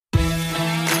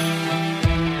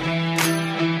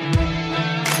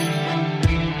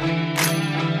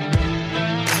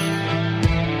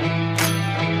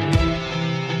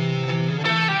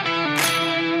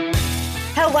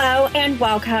and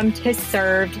welcome to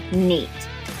Served Neat.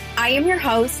 I am your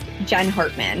host, Jen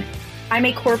Hartman. I'm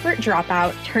a corporate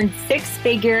dropout turned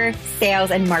six-figure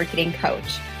sales and marketing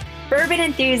coach, bourbon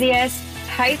enthusiast,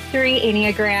 type 3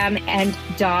 Enneagram, and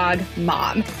dog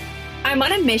mom. I'm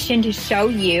on a mission to show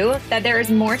you that there is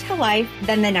more to life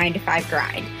than the 9-to-5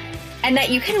 grind, and that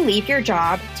you can leave your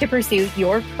job to pursue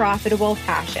your profitable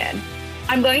passion.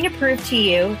 I'm going to prove to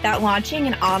you that launching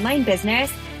an online business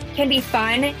can be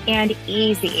fun and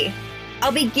easy.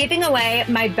 I'll be giving away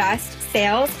my best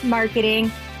sales,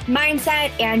 marketing, mindset,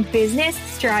 and business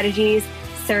strategies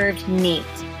served neat.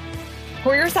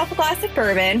 Pour yourself a glass of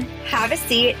bourbon, have a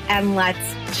seat, and let's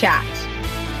chat.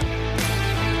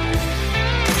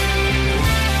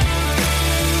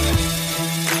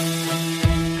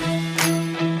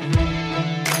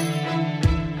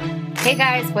 Hey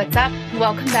guys, what's up?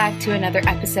 Welcome back to another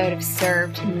episode of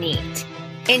Served Neat.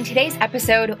 In today's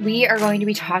episode, we are going to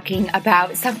be talking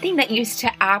about something that used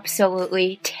to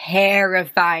absolutely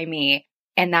terrify me,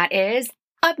 and that is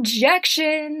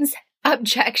objections.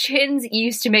 Objections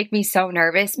used to make me so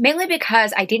nervous, mainly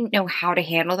because I didn't know how to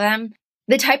handle them.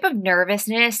 The type of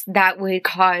nervousness that would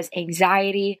cause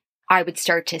anxiety, I would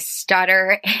start to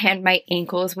stutter, and my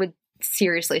ankles would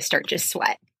seriously start to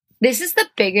sweat. This is the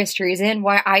biggest reason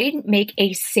why I didn't make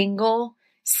a single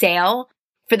sale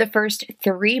for the first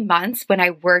 3 months when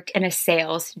I worked in a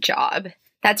sales job.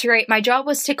 That's right, my job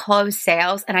was to close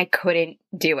sales and I couldn't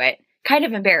do it. Kind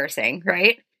of embarrassing,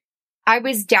 right? I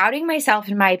was doubting myself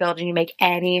and my ability to make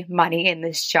any money in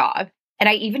this job, and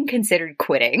I even considered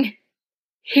quitting.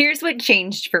 Here's what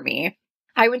changed for me.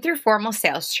 I went through formal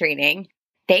sales training.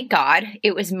 Thank God,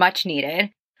 it was much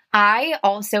needed. I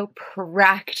also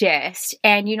practiced,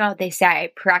 and you know what they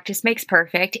say, practice makes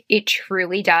perfect. It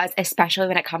truly does, especially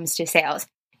when it comes to sales.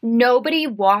 Nobody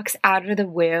walks out of the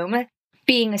womb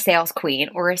being a sales queen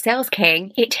or a sales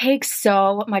king. It takes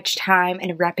so much time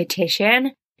and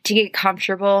repetition to get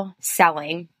comfortable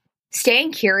selling.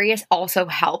 Staying curious also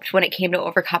helped when it came to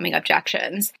overcoming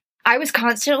objections. I was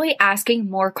constantly asking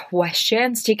more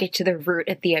questions to get to the root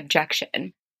of the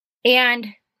objection. And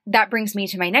that brings me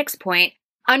to my next point,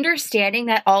 understanding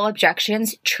that all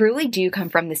objections truly do come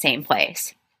from the same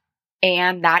place.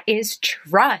 And that is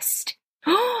trust.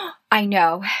 I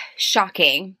know,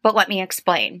 shocking, but let me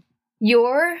explain.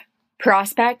 Your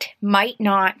prospect might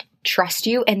not trust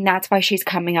you, and that's why she's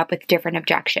coming up with different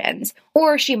objections.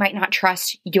 Or she might not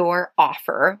trust your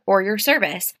offer or your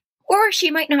service. Or she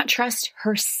might not trust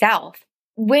herself.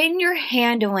 When you're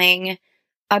handling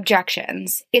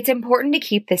objections, it's important to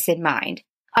keep this in mind.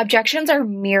 Objections are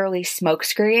merely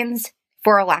smokescreens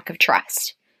for a lack of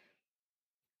trust.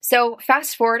 So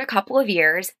fast forward a couple of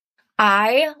years,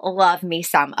 I love me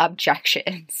some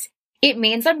objections. It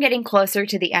means I'm getting closer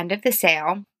to the end of the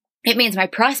sale. It means my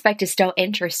prospect is still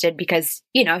interested because,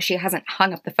 she hasn't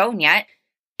hung up the phone yet.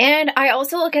 And I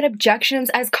also look at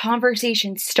objections as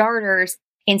conversation starters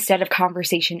instead of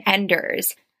conversation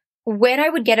enders. When I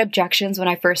would get objections when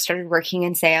I first started working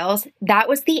in sales, that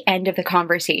was the end of the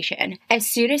conversation. As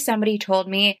soon as somebody told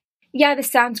me, yeah,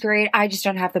 this sounds great, I just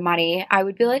don't have the money, I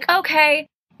would be like, okay,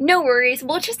 no worries,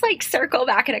 we'll just circle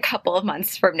back in a couple of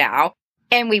months from now.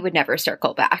 And we would never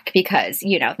circle back because,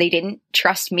 they didn't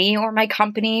trust me or my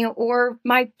company or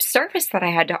my service that I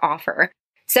had to offer.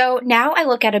 So now I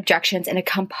look at objections in a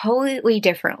completely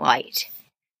different light.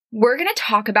 We're going to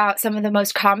talk about some of the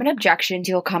most common objections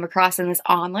you'll come across in this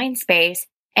online space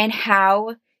and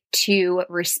how to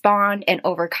respond and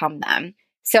overcome them.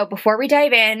 So before we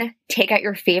dive in, take out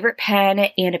your favorite pen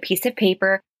and a piece of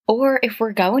paper, or if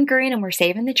we're going green and we're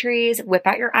saving the trees, whip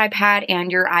out your iPad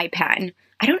and your iPen.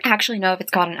 I don't actually know if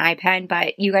it's called an iPen,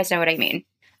 but you guys know what I mean.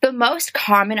 The most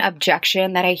common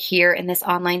objection that I hear in this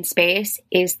online space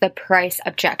is the price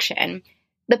objection.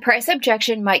 The price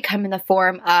objection might come in the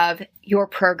form of your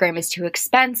program is too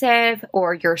expensive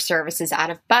or your service is out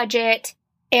of budget.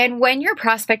 And when your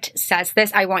prospect says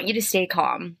this, I want you to stay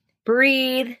calm.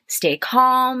 Breathe, stay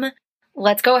calm.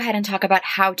 Let's go ahead and talk about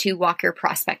how to walk your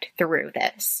prospect through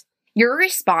this. Your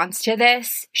response to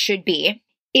this should be,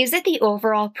 is it the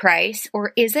overall price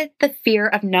or is it the fear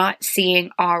of not seeing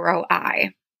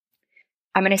ROI?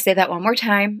 I'm going to say that one more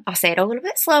time. I'll say it a little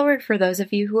bit slower for those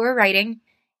of you who are writing.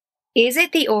 Is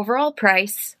it the overall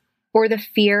price or the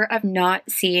fear of not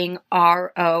seeing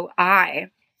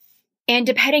ROI? And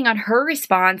depending on her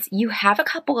response, you have a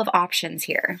couple of options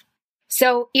here.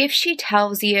 So if she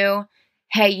tells you,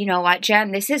 hey, you know what,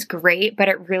 Jen, this is great, but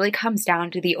it really comes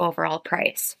down to the overall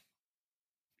price,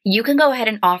 you can go ahead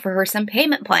and offer her some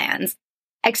payment plans.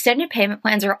 Extended payment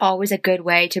plans are always a good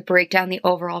way to break down the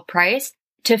overall price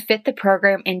to fit the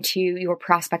program into your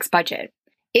prospect's budget.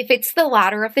 If it's the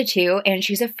latter of the two and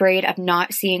she's afraid of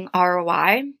not seeing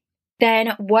ROI,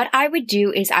 then what I would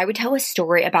do is I would tell a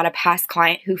story about a past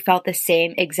client who felt the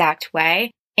same exact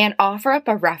way and offer up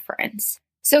a reference.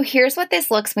 So here's what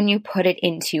this looks when you put it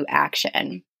into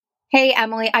action. Hey,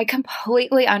 Emily, I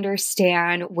completely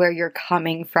understand where you're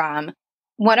coming from.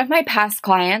 One of my past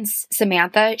clients,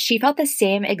 Samantha, she felt the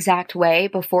same exact way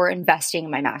before investing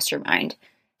in my mastermind.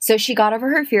 So she got over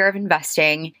her fear of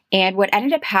investing, and what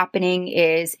ended up happening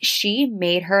is she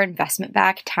made her investment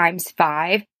back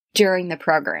 ×5 during the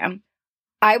program.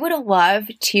 I would love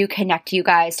to connect you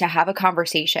guys to have a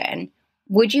conversation.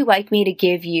 Would you like me to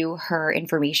give you her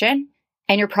information?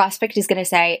 And your prospect is going to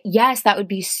say, yes, that would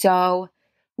be so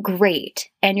great.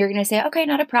 And you're going to say, okay,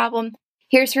 not a problem.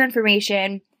 Here's her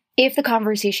information. If the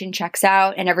conversation checks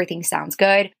out and everything sounds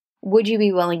good, would you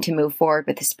be willing to move forward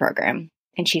with this program?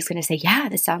 And she's going to say, yeah,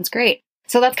 this sounds great.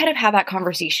 So that's kind of how that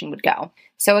conversation would go.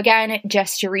 So again,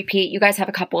 just to repeat, you guys have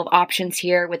a couple of options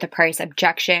here with the price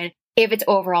objection. If it's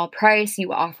overall price,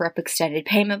 you offer up extended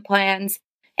payment plans.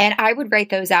 And I would write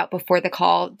those out before the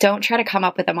call. Don't try to come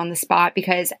up with them on the spot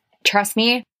because trust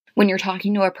me, when you're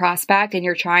talking to a prospect and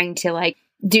you're trying to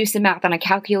do some math on a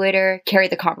calculator, carry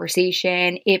the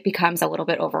conversation, it becomes a little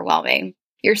bit overwhelming.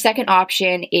 Your second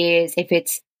option is if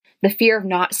it's the fear of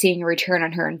not seeing a return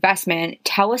on her investment,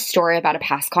 tell a story about a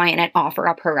past client and offer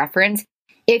up her reference.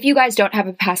 If you guys don't have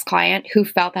a past client who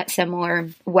felt that similar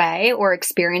way or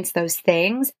experienced those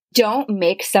things, don't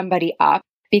make somebody up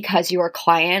because your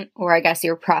client, or I guess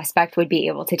your prospect, would be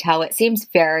able to tell. It seems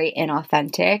very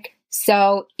inauthentic.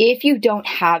 So if you don't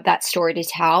have that story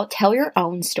to tell your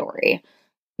own story.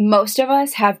 Most of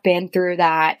us have been through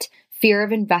that fear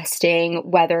of investing,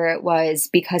 whether it was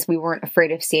because we weren't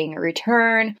afraid of seeing a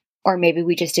return, or maybe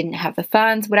we just didn't have the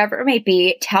funds, whatever it may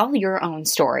be. Tell your own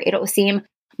story. It'll seem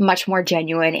much more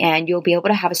genuine and you'll be able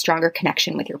to have a stronger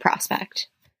connection with your prospect.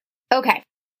 Okay,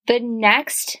 the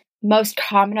next most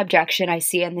common objection I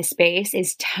see in this space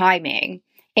is timing.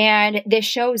 And this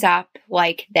shows up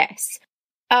like this.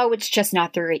 Oh, it's just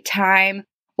not the right time.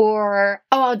 Or,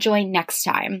 oh, I'll join next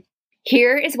time.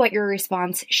 Here is what your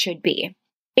response should be.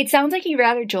 It sounds like you'd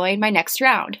rather join my next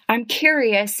round. I'm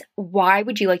curious, why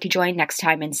would you like to join next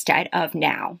time instead of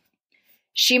now?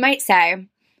 She might say,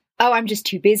 oh, I'm just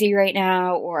too busy right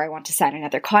now, or I want to sign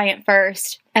another client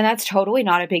first. And that's totally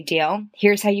not a big deal.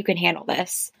 Here's how you can handle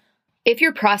this. If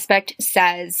your prospect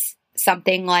says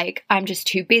something like, I'm just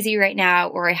too busy right now,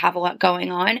 or I have a lot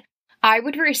going on, I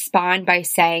would respond by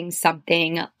saying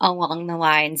something along the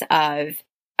lines of,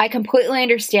 I completely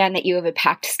understand that you have a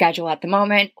packed schedule at the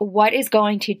moment. What is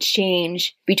going to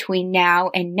change between now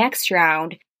and next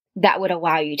round that would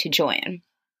allow you to join?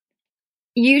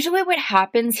 Usually what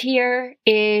happens here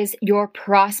is your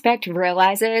prospect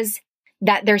realizes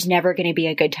that there's never going to be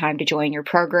a good time to join your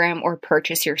program or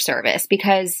purchase your service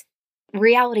because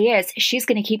reality is she's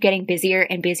going to keep getting busier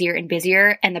and busier and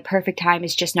busier, and the perfect time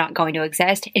is just not going to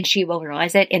exist, and she will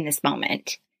realize it in this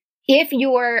moment. If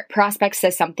your prospect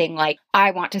says something like,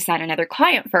 I want to sign another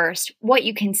client first, what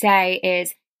you can say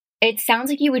is, it sounds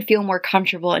like you would feel more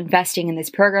comfortable investing in this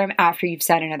program after you've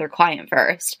signed another client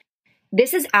first.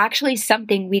 This is actually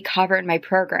something we cover in my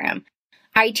program.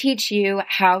 I teach you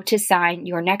how to sign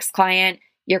your next client,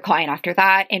 your client after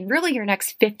that, and really your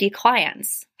next 50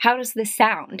 clients. How does this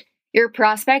sound? Your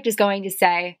prospect is going to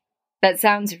say, that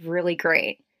sounds really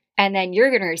great. And then you're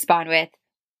going to respond with,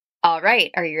 all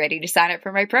right, are you ready to sign up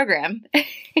for my program?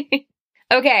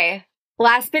 Okay,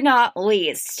 last but not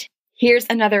least, here's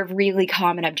another really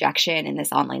common objection in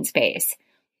this online space.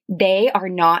 They are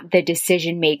not the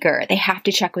decision maker. They have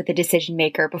to check with the decision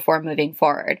maker before moving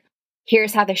forward.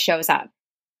 Here's how this shows up.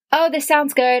 Oh, this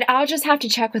sounds good. I'll just have to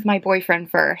check with my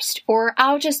boyfriend first. Or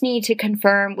I'll just need to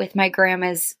confirm with my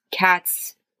grandma's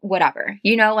cats, whatever.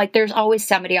 There's always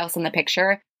somebody else in the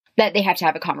picture that they have to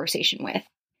have a conversation with.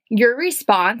 Your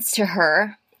response to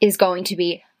her is going to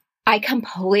be, I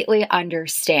completely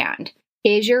understand.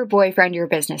 Is your boyfriend your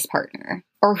business partner?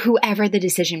 Or whoever the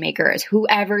decision maker is,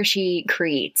 whoever she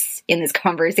creates in this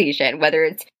conversation, whether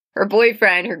it's her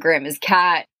boyfriend, her grandma's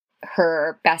cat,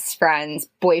 her best friend's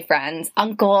boyfriend's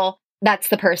uncle, that's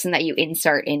the person that you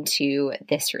insert into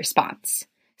this response.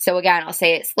 So again, I'll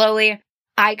say it slowly.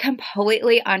 I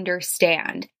completely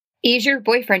understand. Is your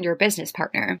boyfriend your business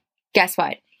partner? Guess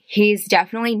what? He's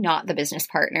definitely not the business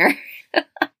partner.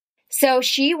 So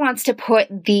she wants to put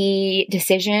the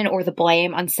decision or the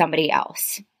blame on somebody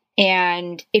else.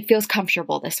 And it feels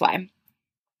comfortable this way.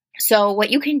 So what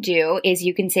you can do is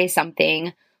you can say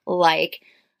something like,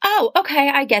 oh, okay,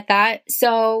 I get that.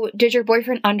 So did your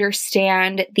boyfriend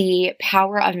understand the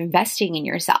power of investing in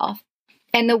yourself?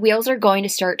 And the wheels are going to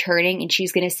start turning and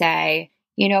she's going to say,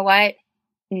 you know what?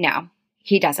 No,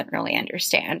 he doesn't really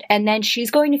understand. And then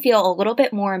she's going to feel a little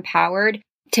bit more empowered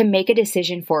to make a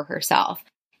decision for herself.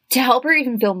 To help her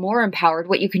even feel more empowered,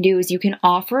 what you can do is you can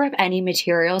offer up any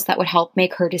materials that would help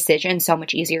make her decision so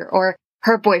much easier, or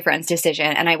her boyfriend's decision.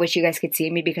 And I wish you guys could see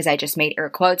me because I just made air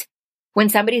quotes. When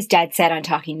somebody's dead set on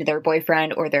talking to their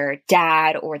boyfriend or their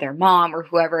dad or their mom or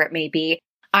whoever it may be,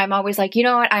 I'm always like, you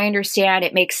know what? I understand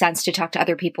it makes sense to talk to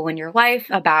other people in your life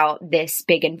about this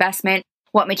big investment.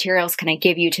 What materials can I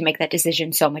give you to make that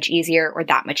decision so much easier or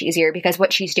that much easier? Because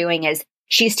what she's doing is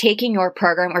she's taking your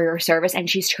program or your service and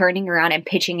she's turning around and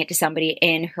pitching it to somebody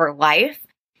in her life.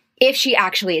 If she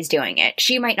actually is doing it,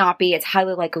 she might not be. It's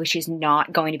highly likely she's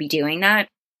not going to be doing that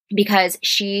because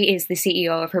she is the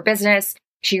CEO of her business.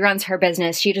 She runs her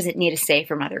business. She doesn't need a say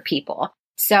from other people.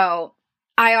 So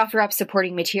I offer up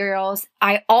supporting materials.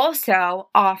 I also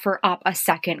offer up a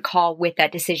second call with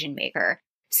that decision maker.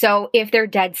 So if they're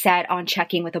dead set on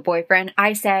checking with a boyfriend,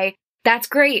 I say, that's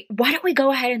great. Why don't we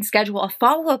go ahead and schedule a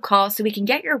follow-up call so we can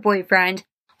get your boyfriend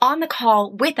on the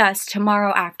call with us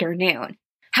tomorrow afternoon?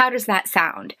 How does that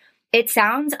sound? It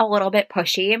sounds a little bit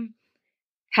pushy.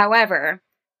 However,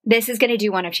 this is going to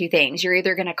do one of two things. You're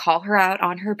either going to call her out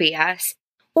on her BS,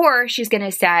 or she's going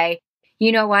to say,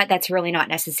 you know what, that's really not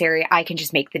necessary. I can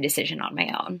just make the decision on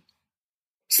my own.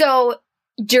 So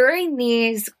during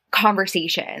these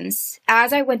conversations,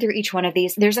 as I went through each one of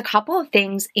these, there's a couple of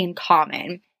things in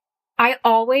common. I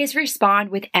always respond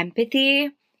with empathy,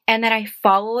 and then I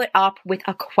follow it up with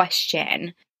a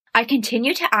question. I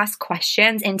continue to ask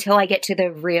questions until I get to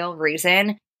the real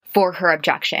reason for her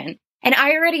objection. And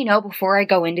I already know before I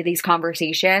go into these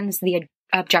conversations, the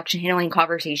objection handling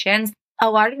conversations, a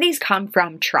lot of these come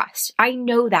from trust. I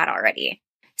know that already.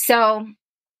 So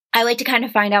I like to kind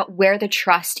of find out where the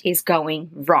trust is going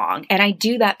wrong. And I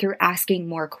do that through asking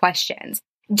more questions.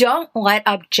 Don't let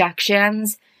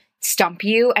objections stump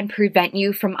you and prevent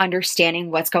you from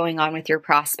understanding what's going on with your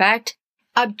prospect.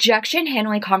 Objection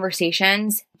handling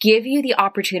conversations give you the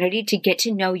opportunity to get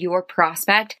to know your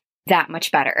prospect that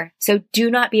much better. So do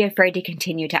not be afraid to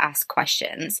continue to ask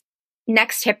questions.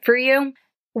 Next tip for you,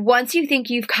 once you think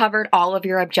you've covered all of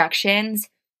your objections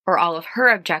or all of her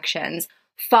objections,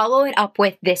 follow it up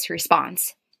with this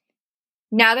response.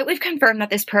 Now that we've confirmed that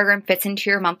this program fits into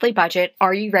your monthly budget,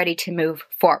 are you ready to move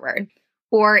forward?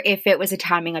 Or if it was a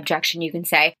timing objection, you can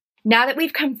say, now that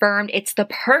we've confirmed it's the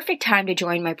perfect time to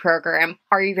join my program,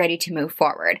 are you ready to move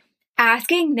forward?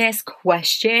 Asking this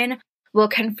question will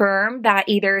confirm that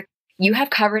either you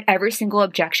have covered every single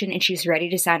objection and she's ready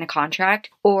to sign a contract,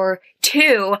 or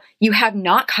two, you have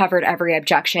not covered every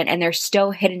objection and there's still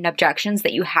hidden objections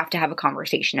that you have to have a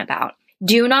conversation about.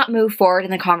 Do not move forward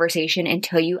in the conversation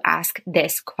until you ask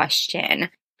this question.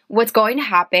 What's going to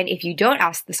happen if you don't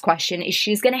ask this question is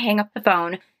she's going to hang up the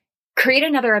phone, create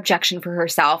another objection for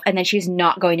herself, and then she's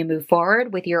not going to move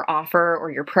forward with your offer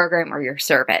or your program or your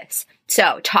service.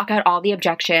 So talk out all the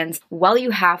objections while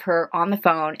you have her on the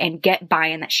phone and get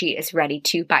buy-in that she is ready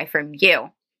to buy from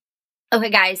you. Okay,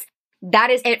 guys, that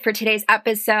is it for today's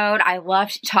episode. I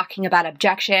loved talking about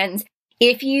objections.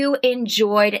 If you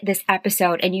enjoyed this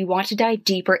episode and you want to dive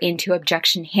deeper into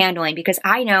objection handling, because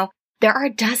I know there are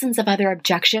dozens of other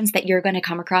objections that you're going to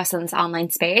come across in this online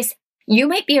space, you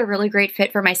might be a really great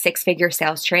fit for my 6-figure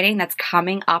sales training that's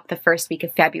coming up the first week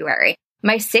of February.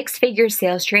 My 6-figure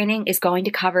sales training is going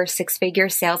to cover 6-figure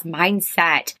sales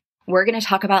mindset. We're going to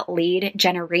talk about lead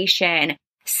generation,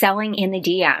 selling in the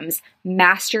DMs,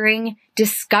 mastering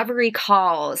discovery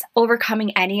calls,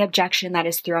 overcoming any objection that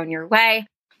is thrown your way,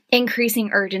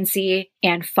 increasing urgency,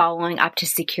 and following up to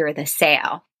secure the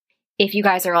sale. If you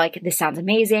guys are like, this sounds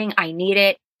amazing, I need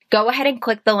it, go ahead and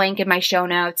click the link in my show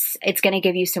notes. It's going to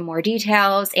give you some more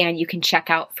details and you can check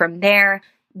out from there.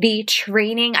 The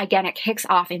training, again, it kicks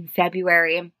off in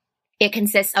February. It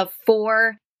consists of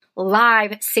 4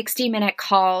 live 60-minute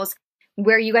calls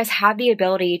where you guys have the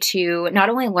ability to not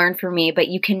only learn from me, but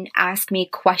you can ask me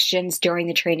questions during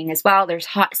the training as well. There's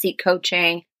hot seat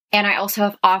coaching. And I also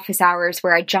have office hours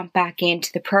where I jump back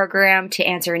into the program to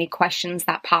answer any questions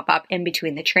that pop up in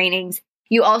between the trainings.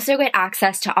 You also get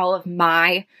access to all of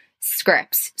my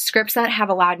scripts that have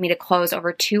allowed me to close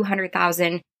over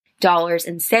 $200,000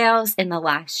 in sales in the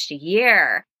last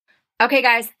year. Okay,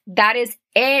 guys, that is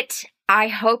it. I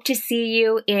hope to see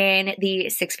you in the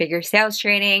 6-figure sales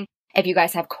training. If you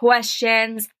guys have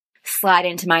questions, slide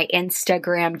into my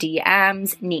Instagram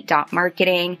DMs,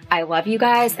 neat.marketing. I love you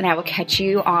guys, and I will catch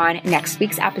you on next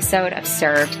week's episode of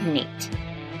Served Neat.